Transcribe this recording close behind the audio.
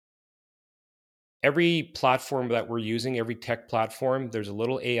every platform that we're using, every tech platform, there's a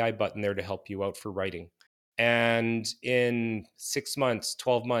little AI button there to help you out for writing. And in 6 months,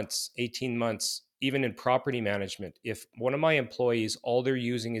 12 months, 18 months, even in property management, if one of my employees, all they're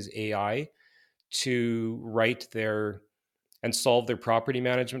using is AI to write their and solve their property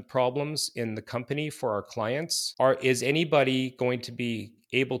management problems in the company for our clients, is anybody going to be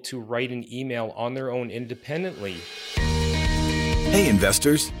able to write an email on their own independently? Hey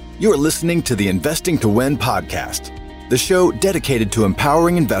investors, you are listening to the Investing to Win podcast, the show dedicated to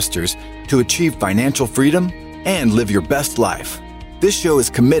empowering investors to achieve financial freedom and live your best life. This show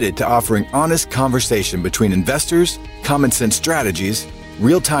is committed to offering honest conversation between investors, common sense strategies,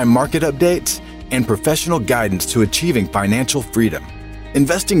 real-time market updates, and professional guidance to achieving financial freedom.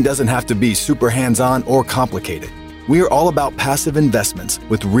 Investing doesn't have to be super hands-on or complicated. We are all about passive investments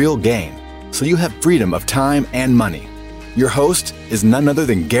with real gain, so you have freedom of time and money. Your host is none other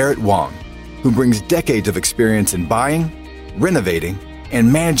than Garret Wong, who brings decades of experience in buying, renovating,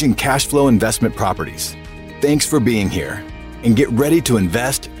 and managing cash flow investment properties. Thanks for being here, and get ready to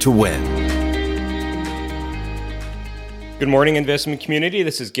invest to win. Good morning, investment community.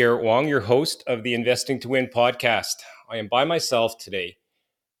 This is Garret Wong, your host of the Investing to Win podcast. I am by myself today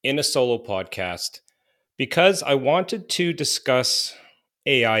in a solo podcast because I wanted to discuss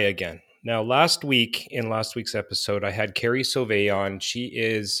AI again. Now, last week's episode, I had Carrie Sauvé on. She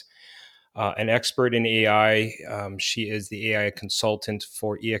is an expert in AI. She is the AI consultant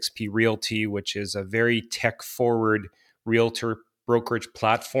for eXp Realty, which is a very tech-forward realtor brokerage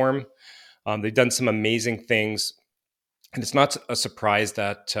platform. They've done some amazing things. And it's not a surprise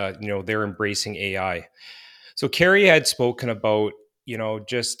that they're embracing AI. So Carrie had spoken about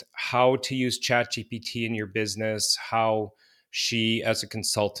just how to use ChatGPT in your business, how she, as a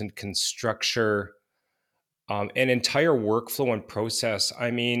consultant, can structure an entire workflow and process.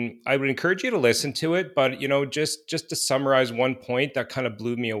 I mean, I would encourage you to listen to it, but just to summarize one point that kind of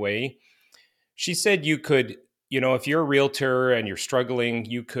blew me away. She said you could, if you're a realtor and you're struggling,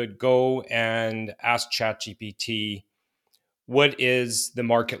 you could go and ask ChatGPT, what is the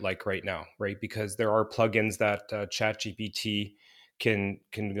market like right now, right? Because there are plugins that ChatGPT can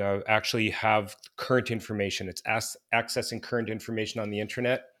actually have current information. It's accessing current information on the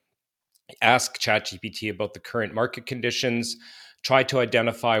internet. Ask ChatGPT about the current market conditions. Try to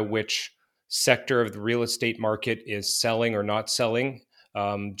identify which sector of the real estate market is selling or not selling,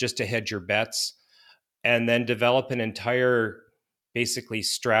 just to hedge your bets. And then develop an entire, basically,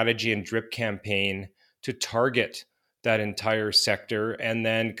 strategy and drip campaign to target that entire sector, and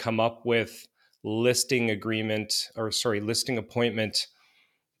then come up with listing appointment,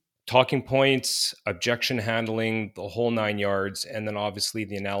 talking points, objection handling, the whole 9 yards, and then obviously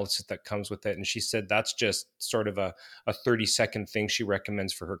the analysis that comes with it. And she said that's just sort of a 30-second thing she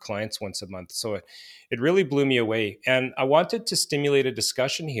recommends for her clients once a month. So it really blew me away. And I wanted to stimulate a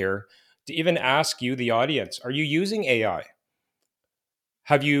discussion here to even ask you, the audience, are you using AI?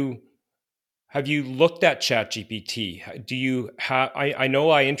 Have you looked at ChatGPT? Do you have? I know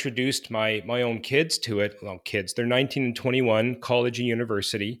I introduced my own kids to it. Well, kids, they're 19 and 21, college and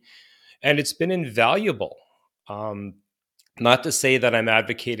university, and it's been invaluable. Not to say that I'm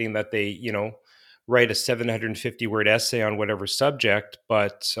advocating that they, write a 750-word essay on whatever subject,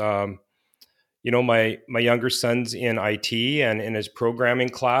 but my younger son's in IT, and in his programming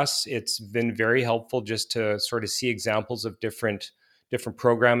class, it's been very helpful just to sort of see examples of different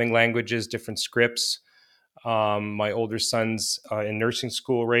programming languages, different scripts. My older son's in nursing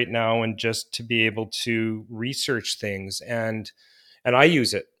school right now, and just to be able to research things, and I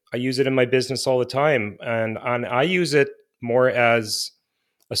use it. I use it in my business all the time, and I use it more as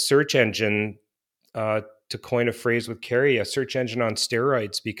a search engine, to coin a phrase with Carrie, a search engine on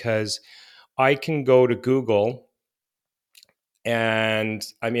steroids, because I can go to Google, and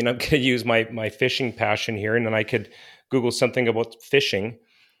I mean, I'm going to use my fishing passion here, and then I could Google something about fishing,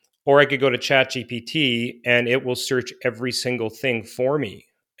 or I could go to ChatGPT and it will search every single thing for me.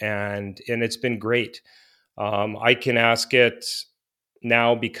 And it's been great. I can ask it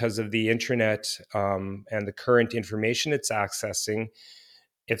now, because of the internet, and the current information it's accessing.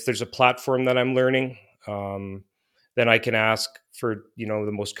 If there's a platform that I'm learning, then I can ask for,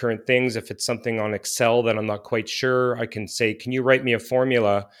 the most current things. If it's something on Excel that I'm not quite sure, I can say, can you write me a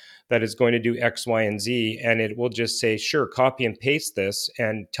formula that is going to do X, Y, and Z? And it will just say, sure, copy and paste this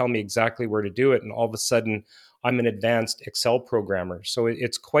and tell me exactly where to do it. And all of a sudden, I'm an advanced Excel programmer. So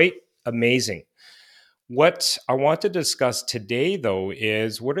it's quite amazing. What I want to discuss today, though,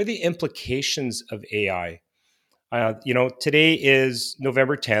 is what are the implications of AI? Today is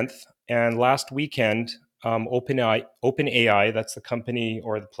November 10th, and last weekend, OpenAI, that's the company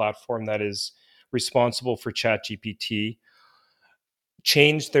or the platform that is responsible for ChatGPT,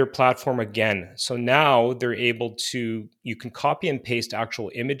 changed their platform again. So now they're able to, you can copy and paste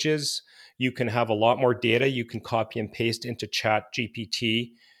actual images. You can have a lot more data. You can copy and paste into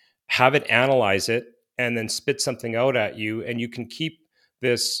ChatGPT, have it analyze it, and then spit something out at you. And you can keep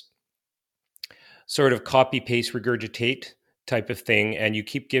this sort of copy, paste, regurgitate type of thing. And you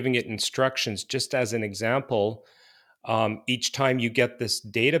keep giving it instructions. Just as an example, each time you get this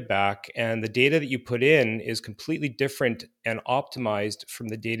data back, and the data that you put in is completely different and optimized from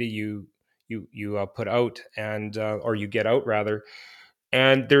the data you put out, and or you get out rather.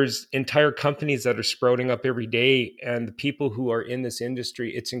 And there's entire companies that are sprouting up every day, and the people who are in this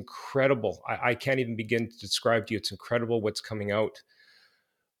industry, it's incredible. I can't even begin to describe to you. It's incredible what's coming out.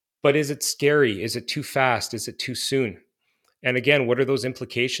 But is it scary? Is it too fast? Is it too soon? And again, what are those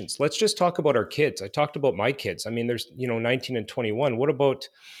implications? Let's just talk about our kids. I talked about my kids. I mean, there's, 19 and 21. What about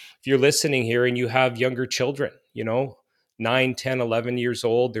if you're listening here and you have younger children, 9, 10, 11 years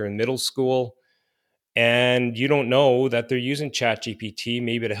old, they're in middle school, and you don't know that they're using ChatGPT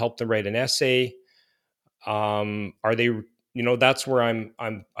maybe to help them write an essay. Are they, that's where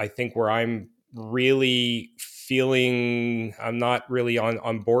I think where I'm really feeling I'm not really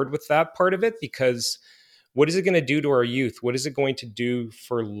on board with that part of it, because what is it going to do to our youth? What is it going to do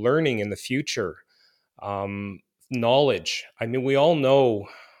for learning in the future? Knowledge. I mean, we all know,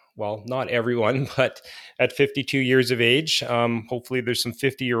 well, not everyone, but at 52 years of age, hopefully there's some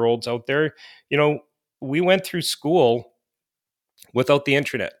 50-year-olds out there, we went through school without the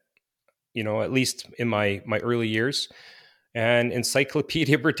internet, at least in my early years. And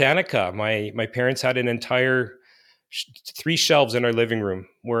Encyclopedia Britannica, my parents had an entire 3 shelves in our living room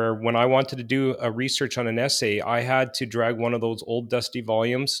where when I wanted to do a research on an essay, I had to drag one of those old dusty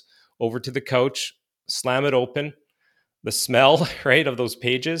volumes over to the couch, slam it open, the smell, right, of those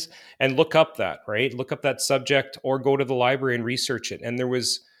pages, and look up that subject, or go to the library and research it. And there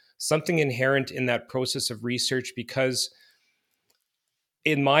was something inherent in that process of research, because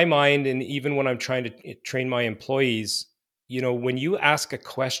in my mind, and even when I'm trying to train my employees, when you ask a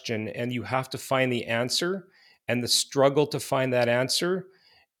question and you have to find the answer, and the struggle to find that answer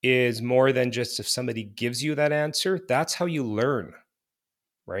is more than just if somebody gives you that answer, that's how you learn,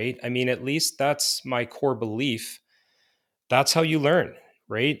 right? I mean, at least that's my core belief. That's how you learn,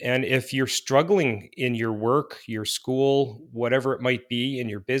 right? And if you're struggling in your work, your school, whatever it might be, in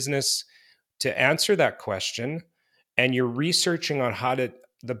your business, to answer that question, and you're researching on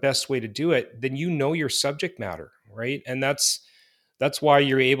the best way to do it, then your subject matter, right? And that's why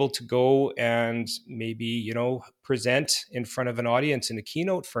you're able to go and maybe, present in front of an audience in a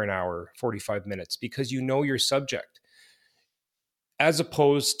keynote for an hour, 45 minutes, because you know your subject. As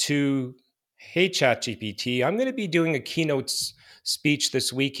opposed to, hey, ChatGPT, I'm going to be doing a keynote speech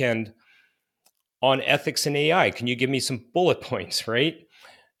this weekend on ethics and AI. Can you give me some bullet points, right?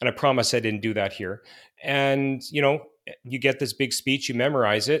 And I promise I didn't do that here. And, you get this big speech, you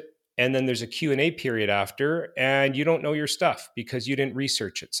memorize it, and then there's a Q&A period after, and you don't know your stuff because you didn't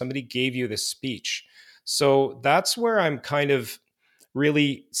research it. Somebody gave you this speech. So that's where I'm kind of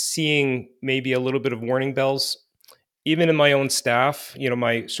really seeing maybe a little bit of warning bells, even in my own staff.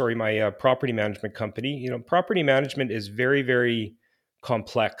 My property management company. Property management is very, very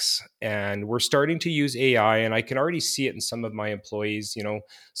complex, and we're starting to use AI, and I can already see it in some of my employees.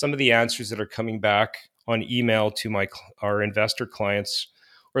 Some of the answers that are coming back on email to our investor clients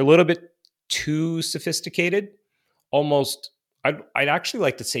are a little bit too sophisticated, almost, I'd actually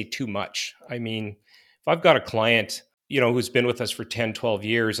like to say too much. I mean, if I've got a client, who's been with us for 10, 12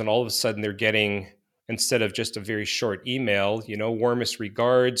 years, and all of a sudden they're getting, instead of just a very short email, warmest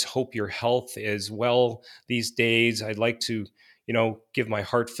regards, hope your health is well these days. I'd like to, give my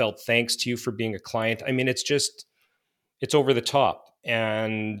heartfelt thanks to you for being a client. I mean, it's over the top,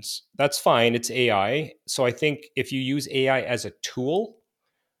 and that's fine. It's AI. So I think if you use AI as a tool,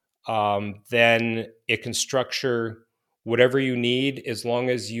 then it can structure whatever you need, as long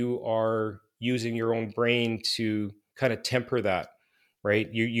as you are using your own brain to kind of temper that, right?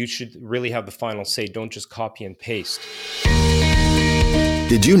 You should really have the final say. Don't just copy and paste.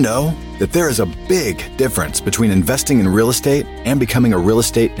 Did you know that there is a big difference between investing in real estate and becoming a real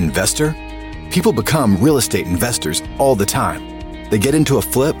estate investor? People become real estate investors all the time. They get into a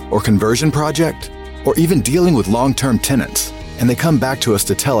flip or conversion project, or even dealing with long-term tenants, and they come back to us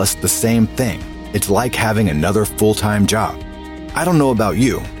to tell us the same thing. It's like having another full-time job. I don't know about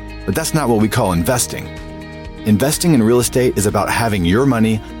you, but that's not what we call investing. Investing in real estate is about having your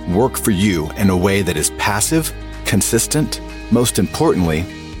money work for you in a way that is passive, consistent, most importantly,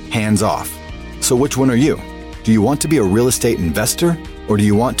 hands-off. So which one are you? Do you want to be a real estate investor, or do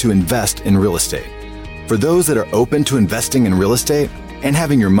you want to invest in real estate? For those that are open to investing in real estate and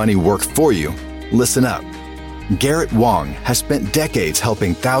having your money work for you, listen up. Garret Wong has spent decades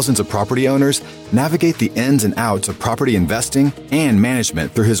helping thousands of property owners navigate the ins and outs of property investing and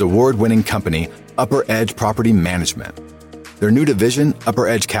management through his award-winning company, Upper Edge Property Management. Their new division, Upper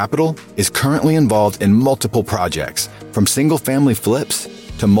Edge Capital, is currently involved in multiple projects, from single-family flips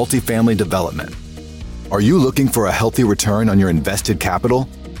to multifamily development. Are you looking for a healthy return on your invested capital?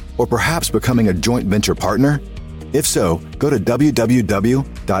 Or perhaps becoming a joint venture partner? If so, go to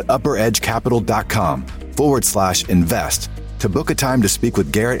www.upperedgecapital.com/invest to book a time to speak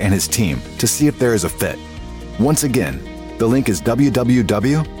with Garret and his team to see if there is a fit. Once again, the link is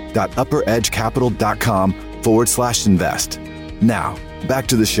www.upperedgecapital.com/invest. Now, back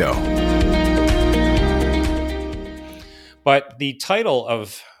to the show. But the title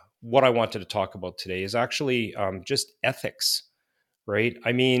of what I wanted to talk about today is actually just ethics, right?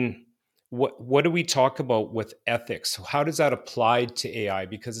 I mean, what do we talk about with ethics? How does that apply to AI?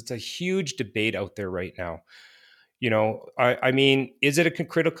 Because it's a huge debate out there right now. I mean, is it a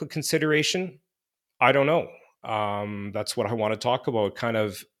critical consideration? I don't know. That's what I want to talk about, kind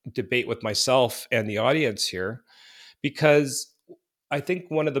of debate with myself and the audience here, because I think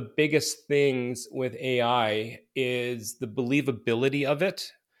one of the biggest things with AI is the believability of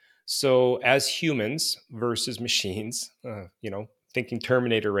it. So as humans versus machines, thinking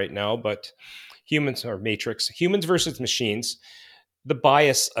Terminator right now, but humans or Matrix, humans versus machines, the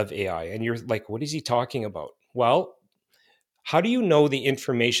bias of AI. And you're like, what is he talking about? Well, how do you know the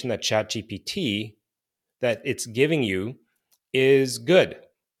information that ChatGPT that it's giving you is good?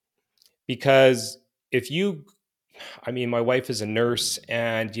 Because my wife is a nurse,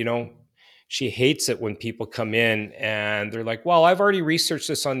 and she hates it when people come in and they're like, well, I've already researched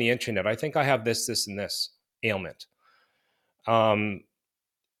this on the internet. I think I have this, and this ailment. And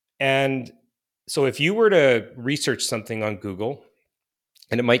so if you were to research something on Google,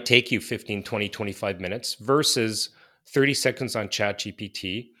 and it might take you 15, 20, 25 minutes versus 30 seconds on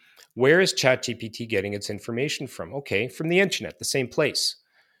ChatGPT, where is ChatGPT getting its information from? Okay, from the internet, the same place.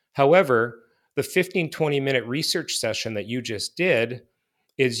 However, the 15, 20-minute research session that you just did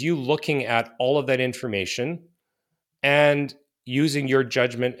is you looking at all of that information and using your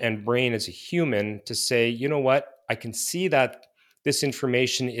judgment and brain as a human to say, you know what, I can see that this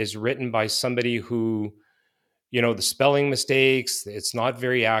information is written by somebody who, the spelling mistakes, it's not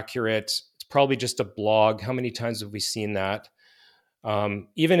very accurate. It's probably just a blog. How many times have we seen that?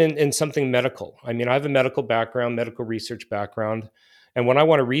 Even in something medical. I mean, I have a medical background, medical research background. And when I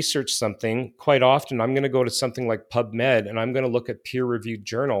want to research something, quite often I'm going to go to something like PubMed, and I'm going to look at peer-reviewed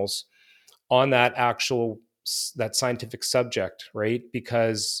journals on that scientific subject, right?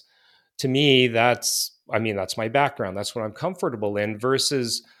 Because to me, that's my background. That's what I'm comfortable in,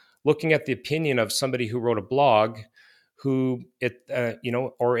 versus looking at the opinion of somebody who wrote a blog or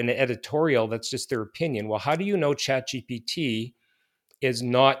an editorial that's just their opinion. Well, how do you know ChatGPT is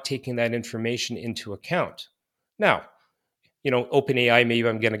not taking that information into account? Now, OpenAI, maybe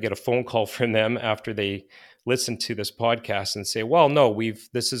I'm going to get a phone call from them after they listen to this podcast and say, well, no,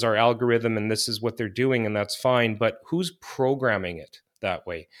 this is our algorithm and this is what they're doing, and that's fine. But who's programming it that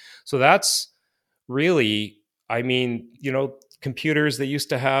way? So that's really, computers they used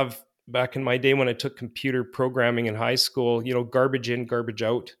to have back in my day when I took computer programming in high school, garbage in, garbage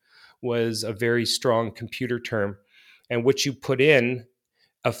out was a very strong computer term. And what you put in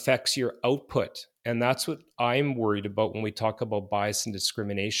affects your output. And that's what I'm worried about when we talk about bias and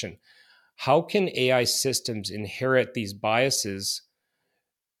discrimination. How can AI systems inherit these biases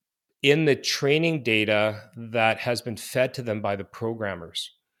in the training data that has been fed to them by the programmers,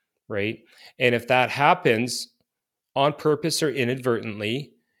 right? And if that happens on purpose or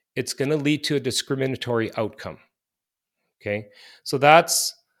inadvertently, it's going to lead to a discriminatory outcome. Okay. So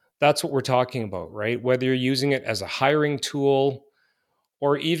that's what we're talking about, right? Whether you're using it as a hiring tool,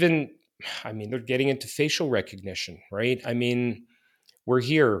 or even, they're getting into facial recognition, right? We're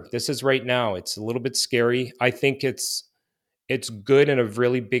here. This is right now. It's a little bit scary. I think it's good in a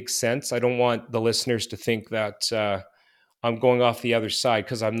really big sense. I don't want the listeners to think that I'm going off the other side,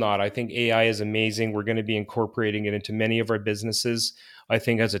 because I'm not. I think AI is amazing. We're going to be incorporating it into many of our businesses. I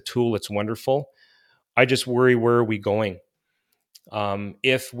think as a tool, it's wonderful. I just worry, where are we going?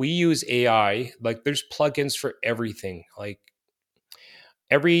 If we use AI, like there's plugins for everything, like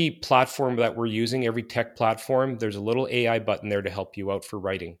every platform that we're using, every tech platform, there's a little AI button there to help you out for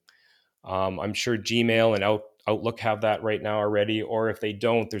writing. I'm sure Gmail and Outlook have that right now already, or if they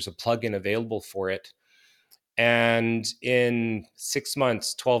don't, there's a plugin available for it. And in 6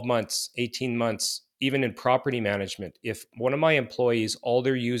 months, 12 months, 18 months, even in property management, if one of my employees, all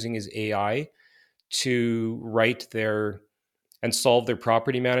they're using is AI to write and solve their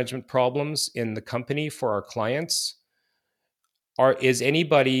property management problems in the company for our clients, is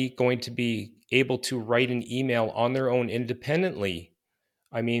anybody going to be able to write an email on their own independently?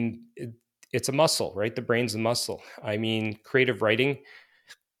 I mean, it's a muscle, right? The brain's a muscle. I mean, creative writing,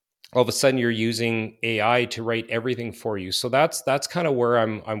 all of a sudden you're using AI to write everything for you. So that's kind of where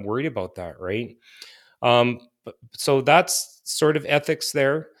I'm worried about that, right? So that's sort of ethics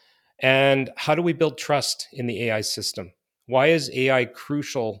there. And how do we build trust in the AI system? Why is AI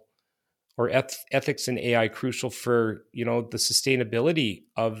crucial, or ethics in AI crucial for, the sustainability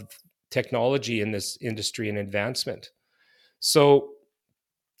of technology in this industry and advancement? So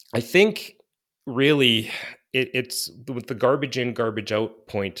I think really it's with the garbage in, garbage out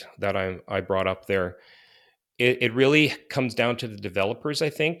point that I brought up there. It really comes down to the developers, I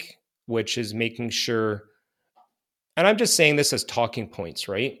think, which is making sure, and I'm just saying this as talking points,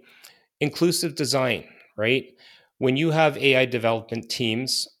 right? Inclusive design, right? When you have AI development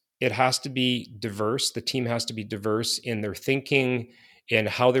teams, it has to be diverse. The team has to be diverse in their thinking, in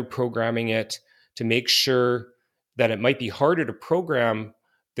how they're programming it, to make sure that it might be harder to program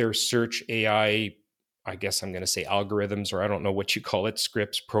their search AI, I guess I'm going to say algorithms, or I don't know what you call it,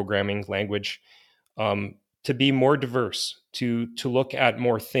 scripts, programming language, to be more diverse, to look at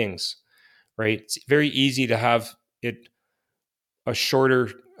more things, right? It's very easy to have it a shorter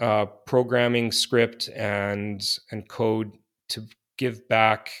programming script and code to give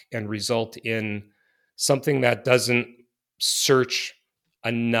back and result in something that doesn't search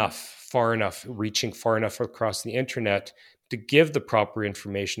far enough, reaching far enough across the internet to give the proper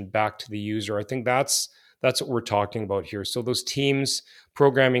information back to the user. I think that's what we're talking about here. So those teams,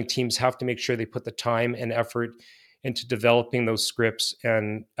 programming teams, have to make sure they put the time and effort into developing those scripts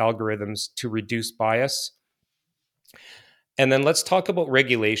and algorithms to reduce bias. And then let's talk about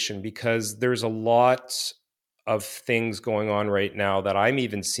regulation, because there's a lot of things going on right now that I'm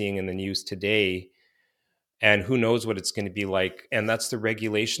even seeing in the news today, and who knows what it's going to be like. And that's the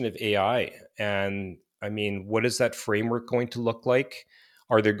regulation of AI. And I mean, what is that framework going to look like?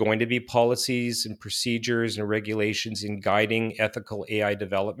 Are there going to be policies and procedures and regulations in guiding ethical AI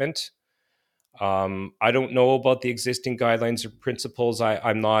development? I don't know about the existing guidelines or principles.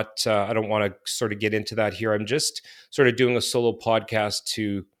 I'm not, I don't want to sort of get into that here. I'm just sort of doing a solo podcast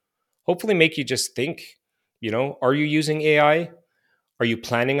to hopefully make you just think, are you using AI? Are you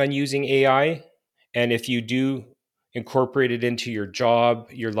planning on using AI? And if you do incorporate it into your job,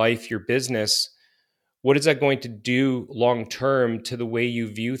 your life, your business, what is that going to do long term to the way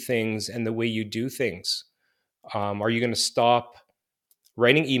you view things and the way you do things? Are you going to stop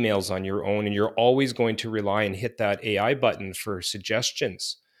writing emails on your own and you're always going to rely and hit that AI button for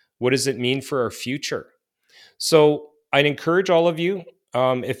suggestions? What does it mean for our future? So I'd encourage all of you,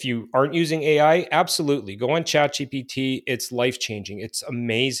 if you aren't using AI, absolutely go on ChatGPT. It's life-changing. It's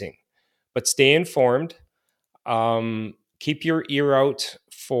amazing. But stay informed. Keep your ear out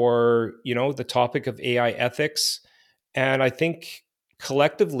for, the topic of AI ethics. And I think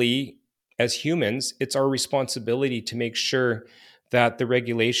collectively, as humans, it's our responsibility to make sure that the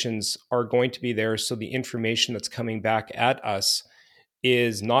regulations are going to be there so the information that's coming back at us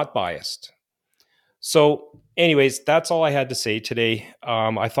is not biased. So anyways, that's all I had to say today.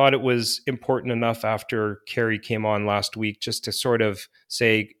 I thought it was important enough after Carrie came on last week just to sort of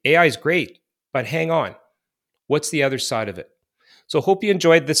say, AI is great, but hang on. What's the other side of it? So hope you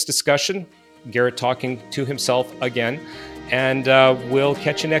enjoyed this discussion. Garret talking to himself again. And we'll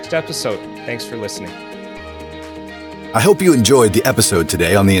catch you next episode. Thanks for listening. I hope you enjoyed the episode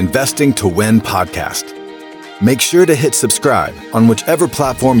today on the Investing to Win podcast. Make sure to hit subscribe on whichever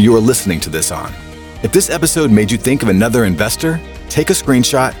platform you are listening to this on. If this episode made you think of another investor, take a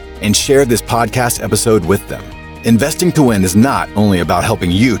screenshot and share this podcast episode with them. Investing to Win is not only about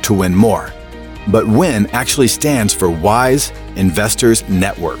helping you to win more, but WIN actually stands for Wise Investors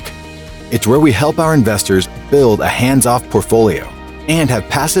Network. It's where we help our investors build a hands-off portfolio and have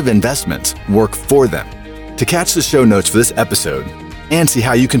passive investments work for them. To catch the show notes for this episode and see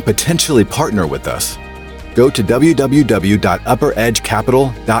how you can potentially partner with us, go to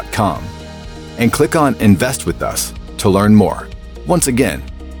www.upperedgecapital.com and click on Invest with Us to learn more. Once again,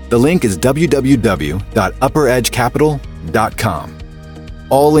 the link is www.upperedgecapital.com.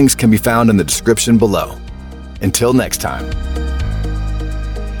 All links can be found in the description below. Until next time.